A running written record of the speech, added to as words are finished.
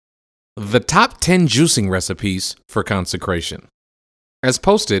The top 10 juicing recipes for consecration, as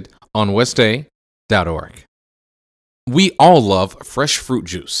posted on westa.org. We all love fresh fruit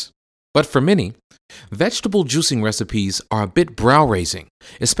juice, but for many, vegetable juicing recipes are a bit brow-raising,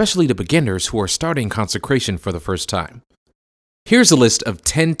 especially to beginners who are starting consecration for the first time. Here's a list of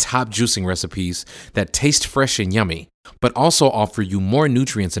 10 top juicing recipes that taste fresh and yummy, but also offer you more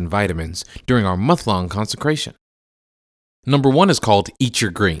nutrients and vitamins during our month-long consecration. Number 1 is called Eat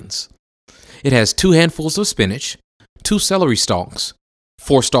Your Greens. It has 2 handfuls of spinach, 2 celery stalks,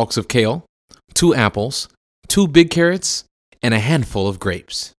 4 stalks of kale, 2 apples, 2 big carrots, and a handful of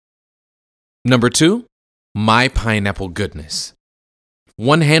grapes. Number 2, My Pineapple Goodness.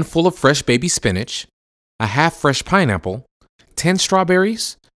 1 handful of fresh baby spinach, a half fresh pineapple, 10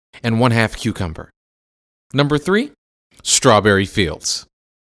 strawberries, and 1/2 cucumber. Number 3, Strawberry Fields.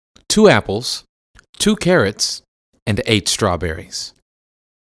 2 apples, 2 carrots, and 8 strawberries.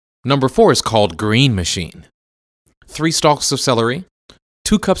 Number 4 is called Green Machine. 3 stalks of celery,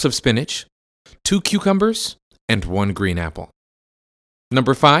 2 cups of spinach, 2 cucumbers, and 1 green apple.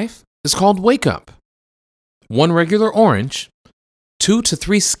 Number 5 is called Wake Up. 1 regular orange, 2 to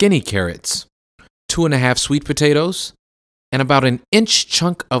 3 skinny carrots, 2½ sweet potatoes, and about an inch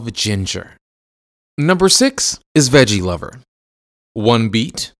chunk of ginger. Number 6 is Veggie Lover. 1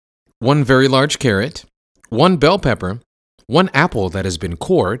 beet, 1 very large carrot, 1 bell pepper, 1 apple that has been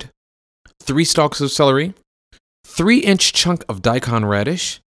cored, 3 stalks of celery, 3-inch chunk of daikon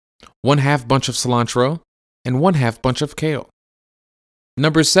radish, 1/2 bunch of cilantro, and 1/2 bunch of kale.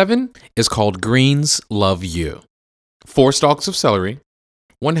 Number 7 is called Greens Love You. 4 stalks of celery,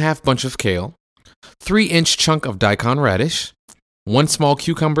 1/2 bunch of kale, 3-inch chunk of daikon radish, 1 small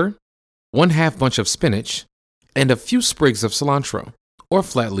cucumber, 1/2 bunch of spinach, and a few sprigs of cilantro or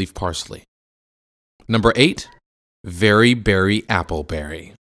flat leaf parsley. Number 8, Very Berry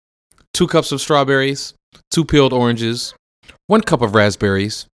Appleberry. 2 cups of strawberries, 2 peeled oranges, 1 cup of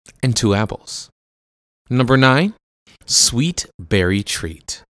raspberries, and 2 apples. Number 9, Sweet Berry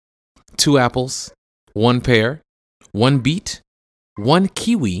Treat. 2 apples, 1 pear, 1 beet, 1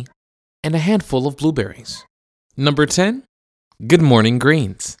 kiwi, and a handful of blueberries. Number 10, Good Morning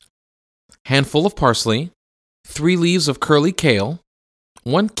Greens. Handful of parsley, 3 leaves of curly kale,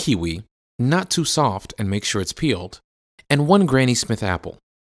 1 kiwi, not too soft and make sure it's peeled, and 1 Granny Smith apple.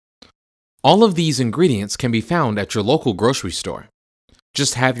 All of these ingredients can be found at your local grocery store.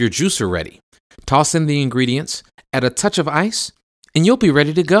 Just have your juicer ready. Toss in the ingredients, add a touch of ice, and you'll be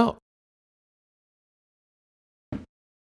ready to go.